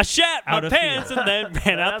 I shat my pants and then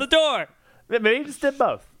ran out the door. Maybe he just did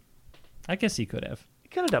both. I guess he could have. He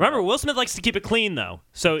could have done Remember, both. Will Smith likes to keep it clean, though.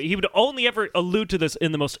 So he would only ever allude to this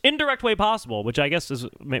in the most indirect way possible, which I guess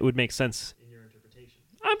would make sense.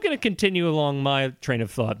 I'm going to continue along my train of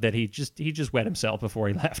thought that he just wet himself before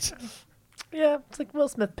he left. Yeah, it's like Will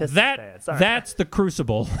Smith pissed his pants. All right. That's the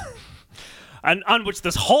crucible. And on which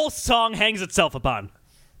this whole song hangs itself upon.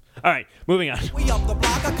 All right, moving on. we up the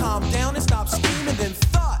block, I calmed down and stopped screaming, then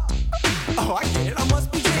thought, oh, I get it, I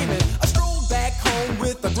must be dreaming. I strolled back home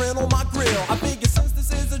with a grin on my grill. I figured since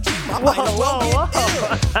this is a dream, I might as well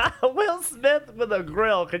get ill. Will Smith with a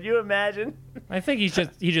grill. Could you imagine? I think he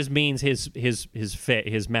just means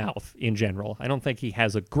his mouth in general. I don't think he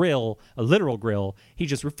has a grill, a literal grill. He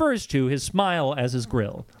just refers to his smile as his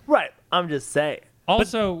grill. Right. I'm just saying.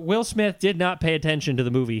 Also, Will Smith did not pay attention to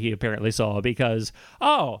the movie he apparently saw because,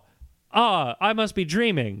 I must be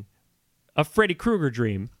dreaming. A Freddy Krueger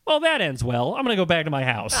dream. Well, that ends well. I'm going to go back to my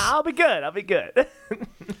house. I'll be good.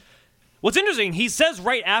 What's interesting, he says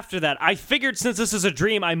right after that, I figured since this is a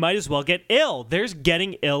dream, I might as well get ill. There's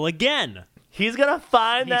getting ill again. He's going to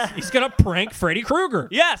find that. He's going to prank Freddy Krueger.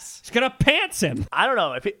 Yes. He's going to pants him. I don't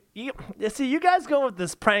know. See, you guys go with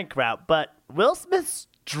this prank route, but Will Smith's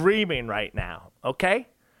dreaming right now, okay?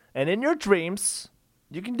 And in your dreams,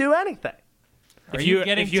 you can do anything. Are you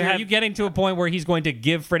getting to a point where he's going to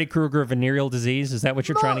give Freddy Krueger a venereal disease? Is that what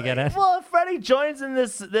you're trying to get at? Well, if Freddy joins in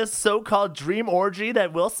this so-called dream orgy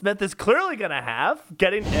that Will Smith is clearly going to have,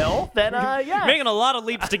 getting ill, then, yeah. You're making a lot of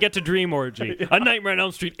leaps to get to Dream Orgy. A Nightmare on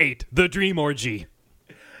Elm Street 8, The Dream Orgy.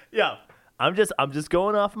 Yeah. I'm just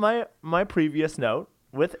going off my previous note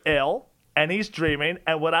with ill, and he's dreaming,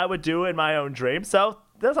 and what I would do in my own dream. So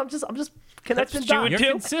I'm just connecting dots.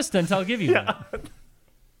 You're consistent. I'll give you that.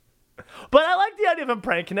 But I like the idea of him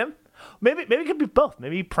pranking him. Maybe it could be both.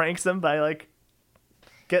 Maybe he pranks him by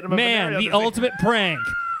getting him a Man, venereal the disease. ultimate prank.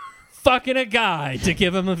 Fucking a guy to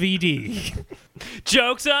give him a VD.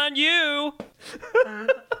 Joke's on you.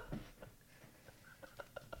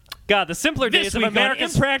 God, the simpler days This of week on American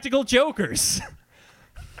Impractical Jokers.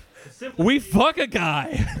 We fuck a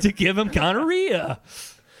guy to give him gonorrhea.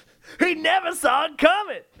 He never saw it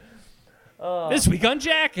coming. This week on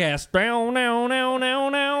Jackass. Down, now, now, now,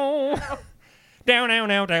 now. Down, now,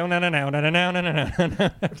 now, down, now, now, now, now, now, now,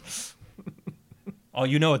 now. Oh,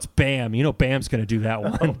 you know it's Bam. You know Bam's going to do that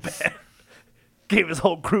one. Gave his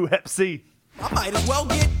whole crew Hep C. I might as well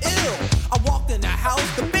get ill. I walked in the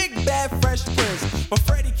house, the big bad Fresh Prince, but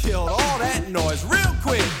Freddy killed all that noise real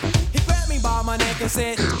quick. He grabbed me by my neck and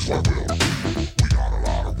said, Here's what we'll do. We got a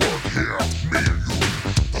lot of work here. Me and you,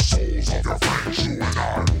 the souls of your friends, you and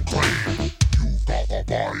I will claim. You've got the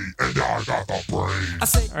body and I got the brain. I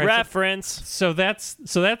said, right, reference. So that's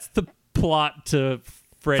the plot to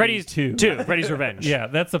Freddy's 2. Freddy's Revenge. Yeah,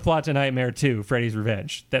 that's the plot to Nightmare 2, Freddy's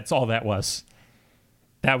Revenge. That's all that was.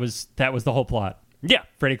 That was the whole plot. Yeah.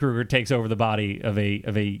 Freddy Krueger takes over the body of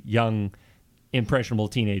a young, impressionable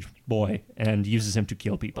teenage boy and uses him to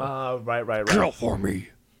kill people. Right. Girl for me.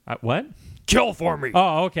 What? Kill for me.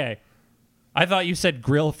 Oh, okay. I thought you said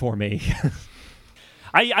grill for me.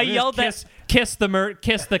 I yelled kiss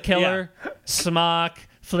the killer, smock,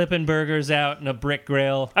 flipping burgers out in a brick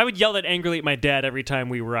grill. I would yell that angrily at my dad every time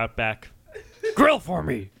we were out back. Grill for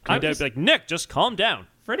me. My dad would be like, Nick, just calm down.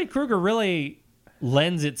 Freddy Krueger really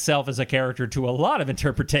lends itself as a character to a lot of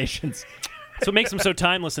interpretations. That's what makes him so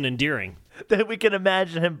timeless and endearing. That we can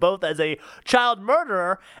imagine him both as a child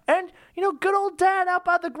murderer and, good old dad out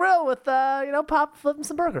by the grill with, Pop flipping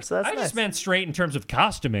some burgers. So that's I nice. just meant straight in terms of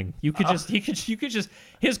costuming. You could just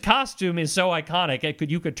his costume is so iconic.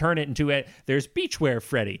 You could turn it into there's beachwear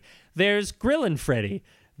Freddy, there's grillin' Freddy,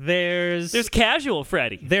 there's casual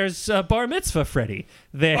Freddy, there's bar mitzvah Freddy.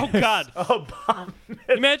 Oh God! Oh, Bob.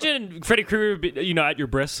 Imagine Freddy Krueger, at your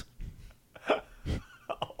bris.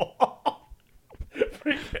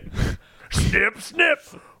 Snip, snip,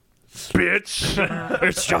 bitch.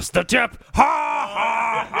 It's just the tip.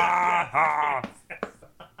 Ha ha ha ha.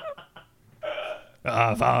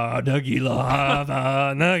 Ava Nagila.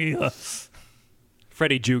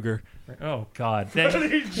 Freddy Krueger. Oh God!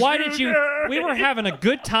 Why did you? We were having a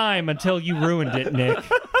good time until you ruined it, Nick.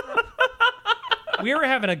 We were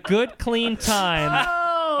having a good, clean time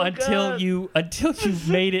until you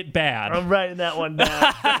made it bad. I'm writing that one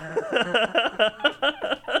down.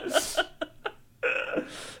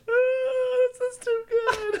 This is too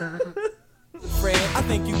good. Fred, I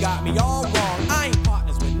think you got me all wrong. I ain't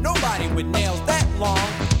partners with nobody with nails that long.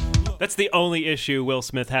 That's the only issue Will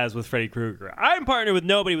Smith has with Freddy Krueger. I'm partnered with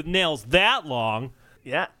nobody with nails that long.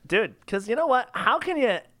 Yeah, dude. Because you know what? How can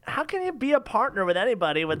you be a partner with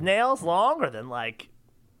anybody with nails longer than like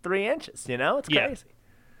 3 inches? It's crazy.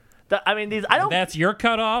 Yeah. That's your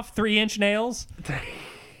cutoff, 3-inch nails.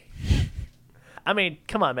 I mean,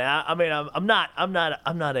 come on, man. I'm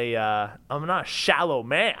not a shallow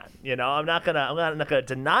man. I'm not gonna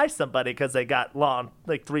deny somebody because they got long,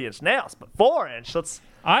 like 3-inch nails, but 4-inch.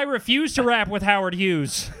 I refuse to rap with Howard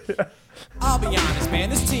Hughes. I'll be honest, man,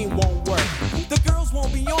 this team won't work. The girls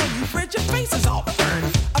won't be on you, Fred, your face is all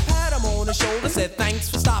burned. I pat him on the shoulder, said thanks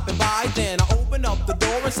for stopping by. Then I opened up the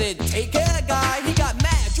door and said, take care, guy. He got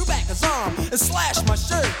mad, drew back his arm, and slashed my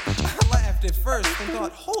shirt. I laughed at first and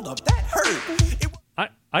thought, hold up, that hurt.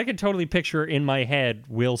 I can totally picture in my head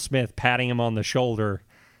Will Smith patting him on the shoulder.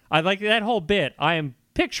 I like that whole bit. I am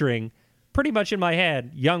picturing pretty much in my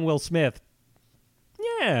head young Will Smith.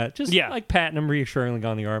 Like patting him reassuringly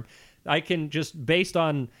on the arm. I can just, based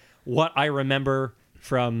on what I remember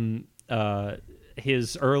from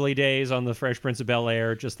his early days on The Fresh Prince of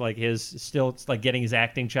Bel-Air, just like it's like getting his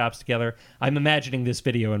acting chops together. I'm imagining this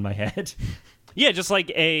video in my head. Yeah, just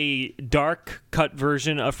like a dark cut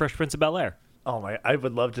version of Fresh Prince of Bel-Air. Oh my! I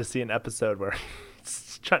would love to see an episode where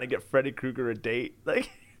he's trying to get Freddy Krueger a date.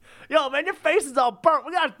 Like, yo, man, your face is all burnt.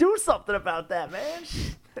 We gotta do something about that, man.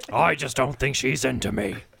 I just don't think she's into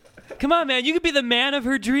me. Come on, man. You could be the man of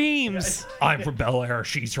her dreams. I'm from Bel-Air.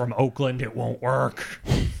 She's from Oakland. It won't work.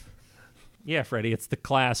 Yeah, Freddie, it's the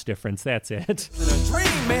class difference. That's it. In a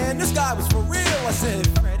dream, man, this guy was for real. I said,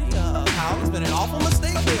 Freddie, Hal, it's been an awful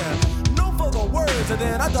mistake here. No further words, and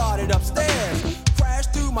then I darted upstairs.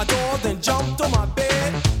 Crashed through my door, then jumped on my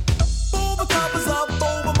bed. Pulled the covers up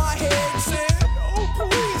over my head. Said, oh,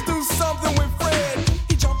 please do something with Fred.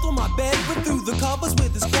 He jumped on my bed, went through the covers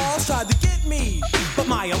with his claws, tried to get me. But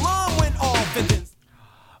my alarm went off, and then...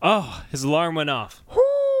 Oh, his alarm went off.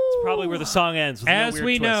 It's probably where the song ends. With As no weird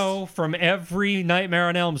we twist. know from every Nightmare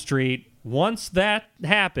on Elm Street, once that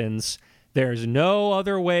happens, there's no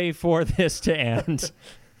other way for this to end.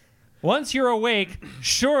 Once you're awake,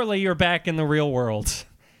 surely you're back in the real world.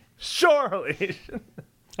 Surely.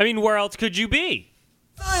 I mean, where else could you be?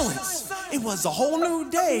 Silence. It was a whole new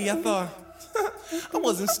day. I thought, I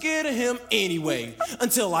wasn't scared of him anyway.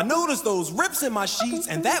 Until I noticed those rips in my sheets,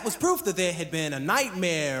 and that was proof that there had been a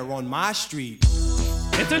nightmare on my street.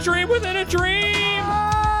 It's a dream within a dream!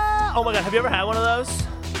 Oh my God, have you ever had one of those?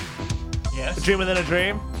 Yes. A dream within a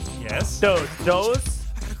dream? Yes. Those?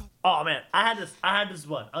 Oh man, I had this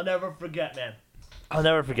one. I'll never forget, man. I'll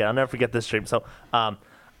never forget this dream. So, I'm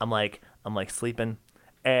like sleeping,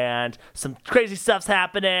 and some crazy stuff's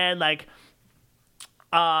happening. Like,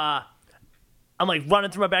 I'm like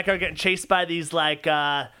running through my backyard, getting chased by these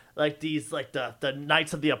the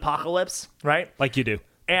Knights of the Apocalypse, right? Like you do.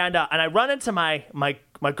 And I run into my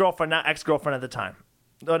girlfriend, not ex-girlfriend at the time.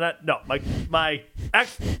 My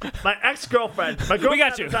ex-girlfriend. My girlfriend. We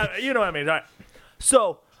got you. At the time, you know what I mean, right?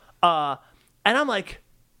 So, and I'm like,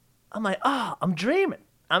 oh, I'm dreaming,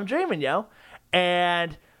 yo.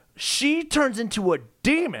 And she turns into a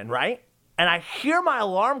demon, right? And I hear my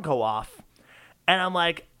alarm go off, and I'm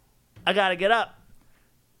like, I gotta get up.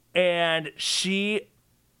 and it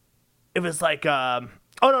was like, oh,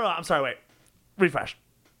 no, I'm sorry, wait. Refresh.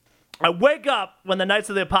 I wake up when the Knights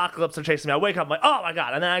of the Apocalypse are chasing me. I wake up, I'm like, oh my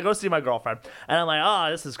God. And then I go see my girlfriend. And I'm like, oh,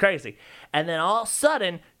 this is crazy. And then all of a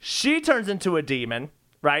sudden, she turns into a demon,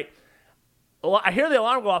 right? Well, I hear the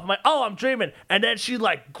alarm go off. I'm like, oh, I'm dreaming. And then she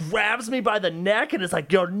like grabs me by the neck and is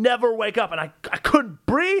like, you'll never wake up. And I couldn't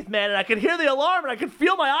breathe, man. And I could hear the alarm and I could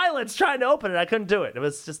feel my eyelids trying to open and I couldn't do it. It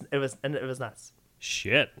was nuts.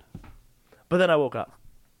 Shit. But then I woke up.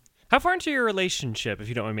 How far into your relationship, if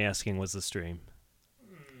you don't mind me asking, was this dream?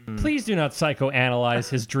 Please do not psychoanalyze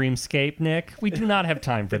his dreamscape, Nick. We do not have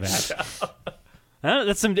time for that.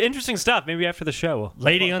 That's some interesting stuff. Maybe after the show.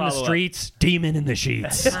 Lady on the streets, demon in the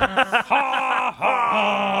sheets.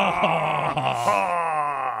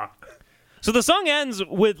 So the song ends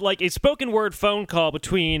with like a spoken word phone call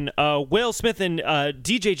between Will Smith and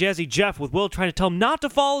DJ Jazzy Jeff, with Will trying to tell him not to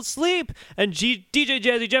fall asleep, and DJ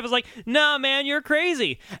Jazzy Jeff is like, "Nah, man, you're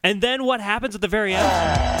crazy." And then what happens at the very end?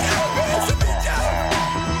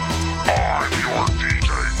 I'm your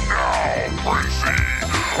DJ now, crazy.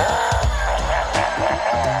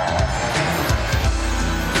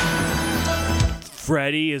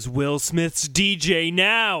 Freddy is Will Smith's DJ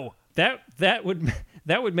now. That would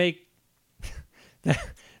make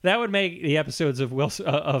that would make the episodes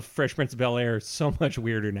of Fresh Prince of Bel-Air so much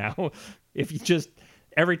weirder now. If you just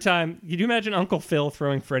every time, could you imagine Uncle Phil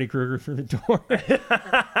throwing Freddy Krueger through the door?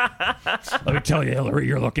 Let me tell you, Hillary,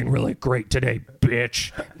 you're looking really great today,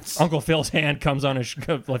 bitch. Uncle Phil's hand comes on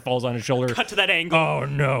falls on his shoulder. Cut to that angle. Oh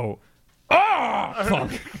no. Oh,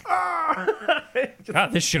 fuck.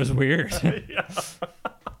 God, this show's weird.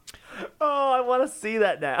 Oh, I want to see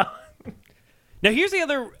that now. Now, here's the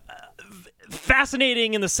other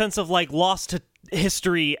fascinating in the sense of like lost to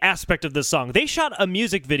history aspect of this song. They shot a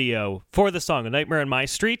music video for the song, A Nightmare on My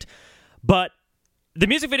Street, but the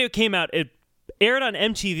music video came out, it aired on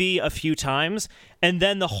MTV a few times, and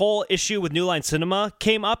then the whole issue with New Line Cinema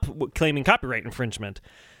came up claiming copyright infringement.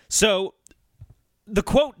 So the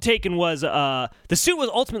quote taken was, the suit was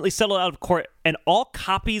ultimately settled out of court and all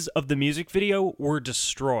copies of the music video were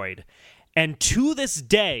destroyed. And to this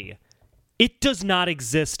day, it does not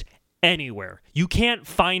exist anywhere. You can't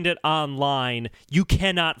find it online. You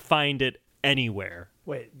cannot find it anywhere.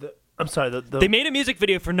 Wait, I'm sorry. They made a music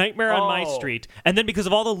video for Nightmare on My Street, and then because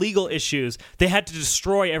of all the legal issues, they had to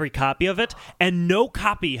destroy every copy of it, and no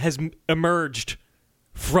copy has emerged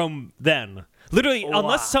from then. Literally,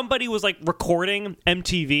 unless somebody was like recording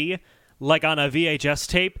MTV like on a VHS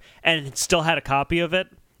tape and still had a copy of it,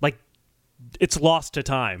 like it's lost to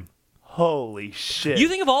time. Holy shit. You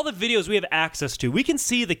think of all the videos we have access to. We can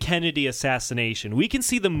see the Kennedy assassination. We can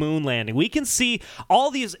see the moon landing. We can see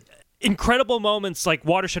all these incredible moments, like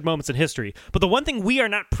watershed moments in history. But the one thing we are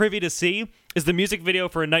not privy to see is the music video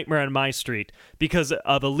for A Nightmare on My Street because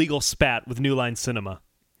of a legal spat with New Line Cinema.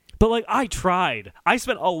 But like, I tried. I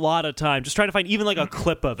spent a lot of time just trying to find even like a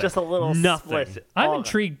clip of it. Just a little nothing. split. I'm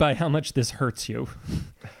intrigued by how much this hurts you.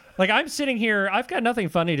 Like, I'm sitting here, I've got nothing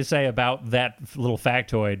funny to say about that little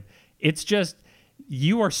factoid. It's just,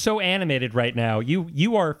 you are so animated right now.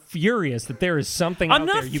 You are furious that there is something I'm out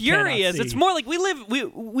not there you furious. cannot see. It's more like we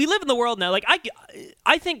live in the world now. Like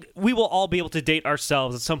I think we will all be able to date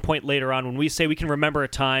ourselves at some point later on when we say we can remember a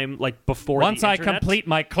time like before Once the I internet. complete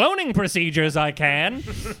my cloning procedures, I can.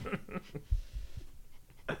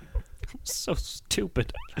 So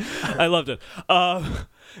stupid. I loved it.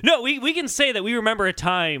 No, we can say that we remember a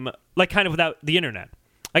time like kind of without the internet.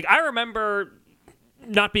 Like I remember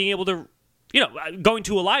not being able to, going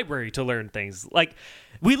to a library to learn things. Like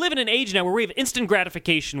we live in an age now where we have instant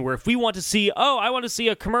gratification where if we want to see, I want to see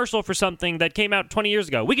a commercial for something that came out 20 years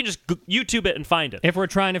ago, we can just YouTube it and find it. If we're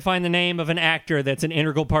trying to find the name of an actor that's an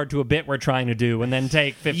integral part to a bit we're trying to do and then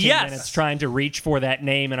take 15 minutes trying to reach for that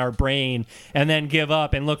name in our brain and then give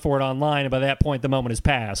up and look for it online, and by that point the moment has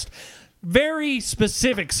passed. Very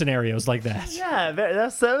specific scenarios like that. Yeah,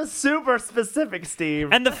 that's so super specific, Steve.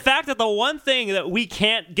 And the fact that the one thing that we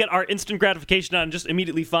can't get our instant gratification on and just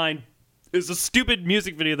immediately find is a stupid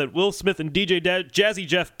music video that Will Smith and DJ Jazzy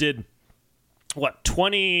Jeff did,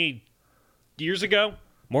 20 years ago?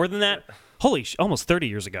 More than that? Almost 30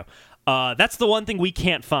 years ago. That's the one thing we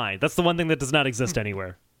can't find. That's the one thing that does not exist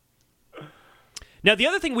anywhere. Now, the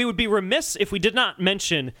other thing we would be remiss if we did not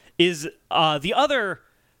mention is the other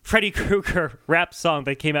Freddy Krueger rap song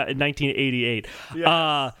that came out in 1988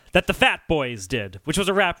 that the Fat Boys did, which was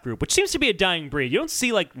a rap group, which seems to be a dying breed. You don't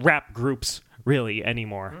see like rap groups really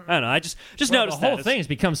anymore. I don't know. I just noticed the whole thing has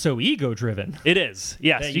become so ego-driven. It is.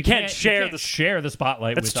 Yes, you can't share the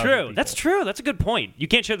spotlight. That's with true. other people. That's true. That's a good point. You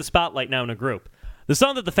can't share the spotlight now in a group. The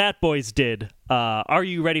song that the Fat Boys did, Are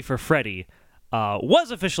You Ready for Freddy, was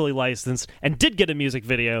officially licensed and did get a music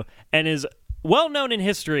video and is well known in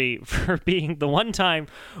history for being the one time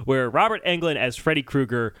where Robert Englund as Freddy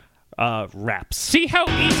Krueger raps. See how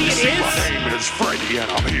easy it is? My name is Freddy, and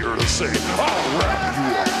I'm here to say I'll wrap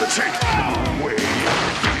you up and take you away.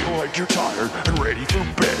 Feel like you're tired and ready for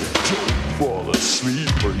bed. Don't fall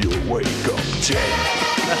asleep or you'll wake up dead.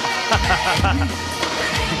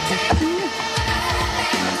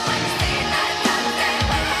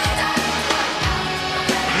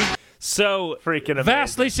 So freaking amazing.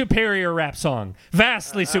 Vastly superior rap song.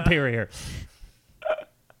 Vastly superior.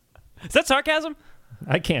 Is that sarcasm?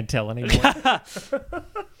 I can't tell anymore.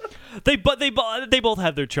 They both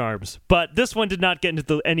have their charms, but this one did not get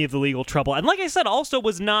into any of the legal trouble. And like I said, also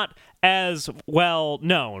was not as well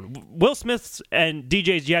known. Will Smith's and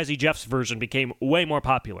DJ Jazzy Jeff's version became way more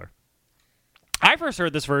popular. I first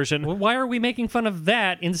heard this version. Well, why are we making fun of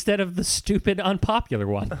that instead of the stupid unpopular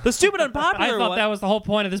one? The stupid unpopular I thought one. that was the whole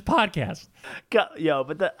point of this podcast. But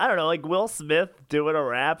I don't know, like Will Smith doing a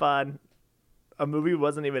rap on a movie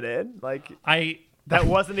wasn't even in. Like that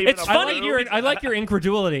wasn't even. It's a funny movie. I like your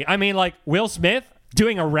incredulity. I mean, like Will Smith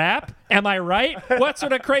doing a rap. Am I right? What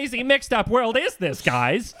sort of crazy mixed up world is this,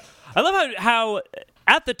 guys? I love how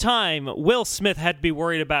at the time Will Smith had to be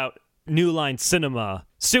worried about New Line Cinema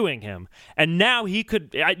suing him, and now he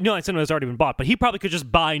could. New Line Cinema has already been bought, but he probably could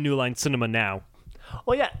just buy New Line Cinema now.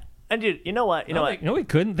 Well, yeah, and dude, you know what? No, he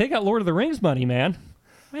couldn't. They got Lord of the Rings money, man.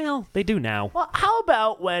 Well, they do now. Well, how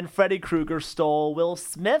about when Freddy Krueger stole Will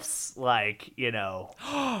Smith's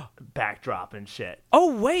backdrop and shit?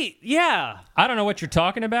 Oh wait, yeah. I don't know what you're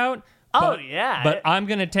talking about. Oh, yeah. But I'm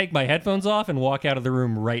going to take my headphones off and walk out of the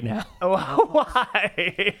room right now.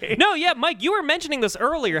 Why? No, yeah, Mike, you were mentioning this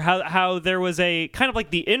earlier, how there was a kind of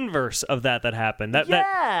like the inverse of that happened.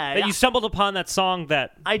 That you stumbled upon that song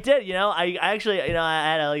that... I did, I actually,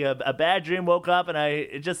 I had a bad dream, woke up, and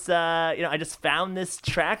I just found this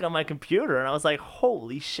track on my computer, and I was like,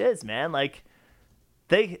 holy shiz, man. Like,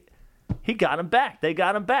 he got him back. They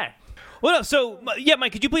got him back. Well, no, so, yeah,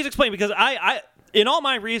 Mike, could you please explain? Because I in all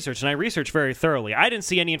my research, and I researched very thoroughly, I didn't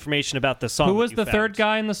see any information about the song. Who was the third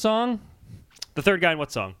guy in the song? The third guy in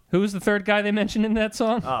what song? Who was the third guy they mentioned in that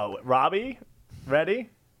song? Oh, Robbie? Ready?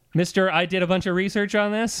 Mr. I did a bunch of research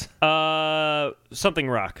on this. Something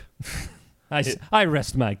rock. I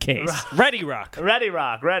rest my case. Ready rock. Ready,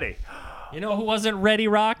 Rock, ready. You know who wasn't ready,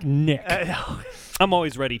 Rock? Nick. I'm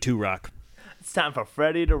always ready to rock. It's time for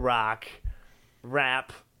Freddy to rock,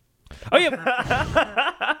 rap. Oh,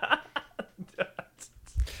 yeah.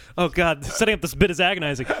 Oh, God, setting up this bit is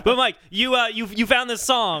agonizing. But, Mike, you found this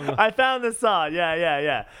song. I found this song,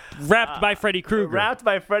 yeah. Rapped by Freddy Krueger. Rapped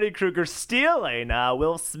by Freddy Krueger, stealing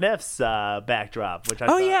Will Smith's backdrop, which I Oh,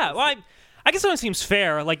 thought yeah. was Well, I guess that one seems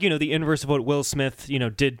fair. Like, the inverse of what Will Smith,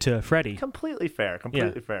 did to Freddy. completely fair,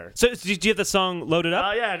 fair. So, do you have the song loaded up?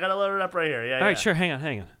 Oh, yeah, I gotta load it up right here. Yeah, All right, sure. Hang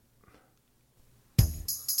on.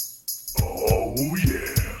 Oh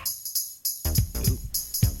yeah.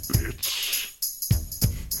 Bitch.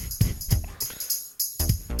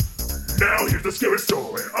 Now here's the scary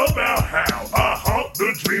story about how I haunt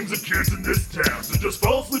the dreams of kids in this town. So just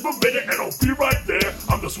fall asleep a minute and I'll be right there.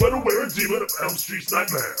 I'm the sweater-wearing demon of Elm Street's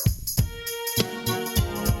nightmare.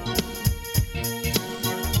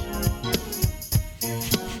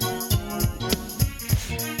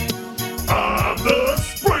 I'm the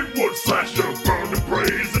Springwood slasher, burn and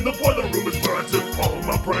praise. In the boiler room is where I took all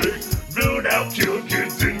my prey. Villain out, killing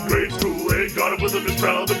kids in grade school. Ain't got it with a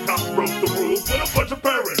misspell, the cops broke the rules. When a bunch of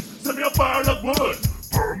parents set me on fire like wood.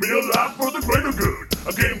 Burn me alive for the greater good.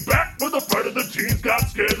 I came back with the fright of the teens, got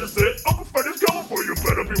scared and said, Uncle Freddy's coming for you,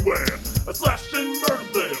 better beware. I slashed and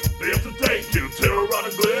murdered them. They have to take you, terror on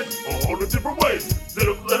a glen, all in different ways.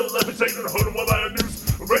 Let them levitate and hold them while I noose.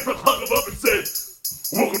 Raymond hung him up and said,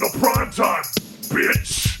 welcome to prime time,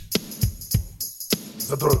 bitch!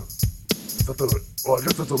 Is that the... Oh, I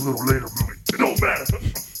guess that's a little later movie. It don't matter.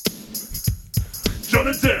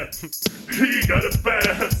 Johnny Depp, he got it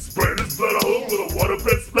bad. Spraying his blood all over with a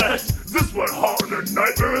waterbed splash. Is this what horror and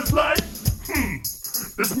nightmare is like?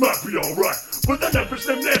 This might be alright. But then that bitch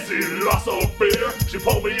named Nancy lost all fear. She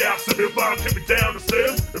pulled me out, set me fire, kicked me down the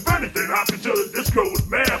stairs. If anything, I could tell that this girl was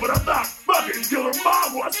mad. But I thought, fucking kill her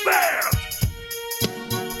mom was stabbed.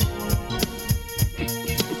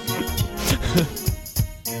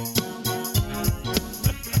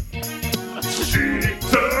 She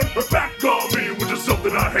turned her back on me, which is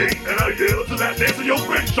something I hate. And I yelled to that Nancy, yo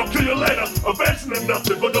bitch, I'll kill you later. Eventually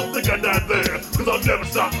nothing, but don't think I died there. Cause I'll never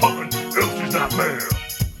stop humming, else she's not mad.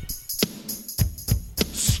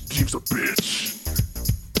 Steve's a bitch.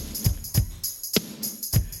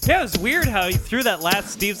 Yeah, it was weird how he threw that last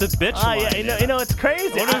Steve's a bitch Oh, line yeah, in. you know, it's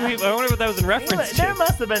crazy. I wonder what that was in reference There to.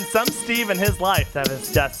 must have been some Steve in his life that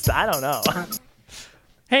was just, I don't know.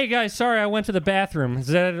 Hey guys, sorry I went to the bathroom. What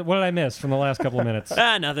did I miss from the last couple of minutes?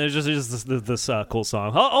 No, there's just this cool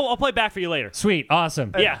song. I'll play back for you later. Sweet,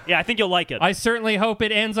 awesome. Yeah, I think you'll like it. I certainly hope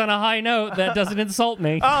it ends on a high note that doesn't insult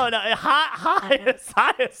me. Oh, no,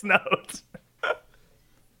 highest note.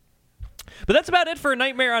 But that's about it for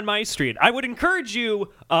Nightmare on My Street. I would encourage you,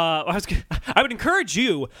 the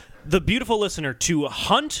beautiful listener, to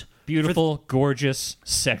hunt. Beautiful, gorgeous,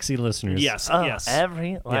 sexy listeners. Yes. All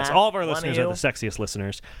of Our listeners are the sexiest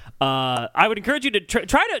listeners. I would encourage you to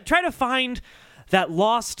try to find that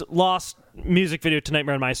lost music video to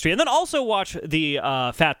Nightmare on My Street, and then also watch the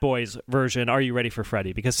Fat Boys version. Are You Ready for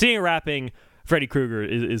Freddy? Because seeing a rapping Freddy Krueger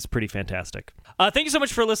is pretty fantastic. Thank you so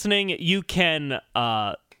much for listening. You can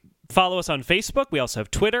follow us on Facebook. We also have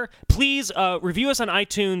Twitter. Please review us on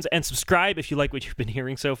iTunes and subscribe if you like what you've been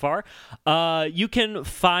hearing so far. You can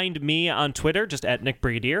find me on Twitter just at Nick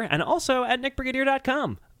Brigadier and also at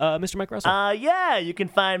nickbrigadier.com. Mr. Mike Russell. You can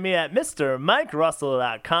find me at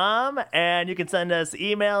MrMikeRussell.com, and you can send us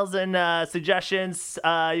emails and suggestions.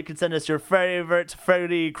 You can send us your favorite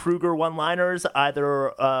Freddy Krueger one-liners,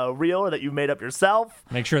 either real or that you made up yourself.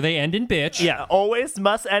 Make sure they end in bitch. Yeah. Always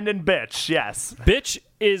must end in bitch, yes. Bitch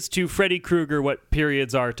is to Freddy Krueger what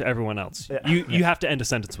periods are to everyone else. Yeah. You have to end a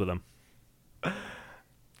sentence with them.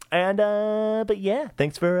 And, but yeah,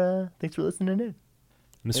 thanks for listening in.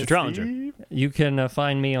 Mr. Trollinger. You can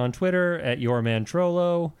find me on Twitter at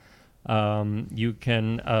YourManTrollo. You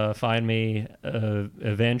can find me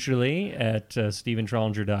eventually at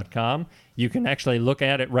StephenTrollinger.com. You can actually look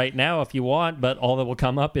at it right now if you want, but all that will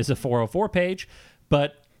come up is a 404 page.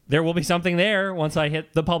 But there will be something there once I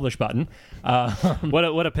hit the publish button.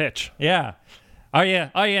 What a pitch. Yeah. Are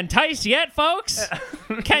you enticed yet, folks?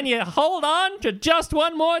 Can you hold on to just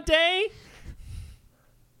one more day?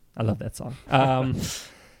 I love that song.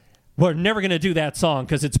 We're never going to do that song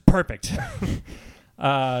because it's perfect.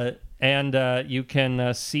 And you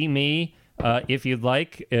can see me, if you'd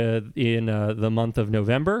like, in the month of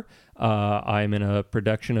November. I'm in a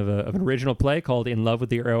production of an original play called In Love with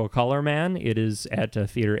the Arrow Color Man. It is at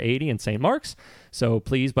Theater 80 in St. Mark's. So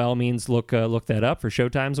please, by all means, look that up for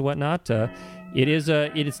showtimes and whatnot.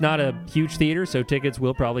 It's not a huge theater, so tickets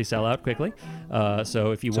will probably sell out quickly. So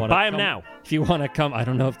if you want to buy them now. If you want to come, I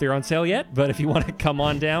don't know if they're on sale yet, but if you want to come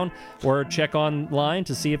on down or check online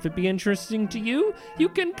to see if it'd be interesting to you, you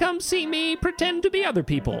can come see me pretend to be other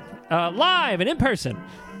people, live and in person.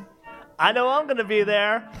 I know I'm going to be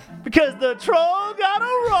there because the troll got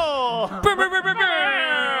a roll. I'm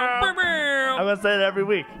going to say it every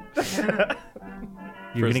week.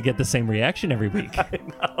 You're going to get the same reaction every week. I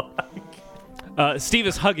know. Steve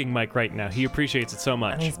is hugging Mike right now. He appreciates it so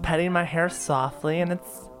much. And he's petting my hair softly, and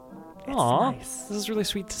it's Aw, nice. This is really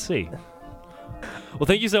sweet to see. Well,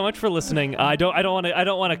 thank you so much for listening. I don't want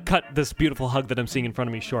to cut this beautiful hug that I'm seeing in front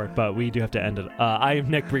of me short, but we do have to end it. I am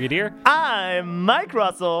Nick Brigadier. I'm Mike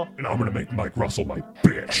Russell. And I'm gonna make Mike Russell my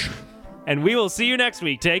bitch. And we will see you next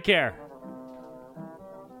week. Take care.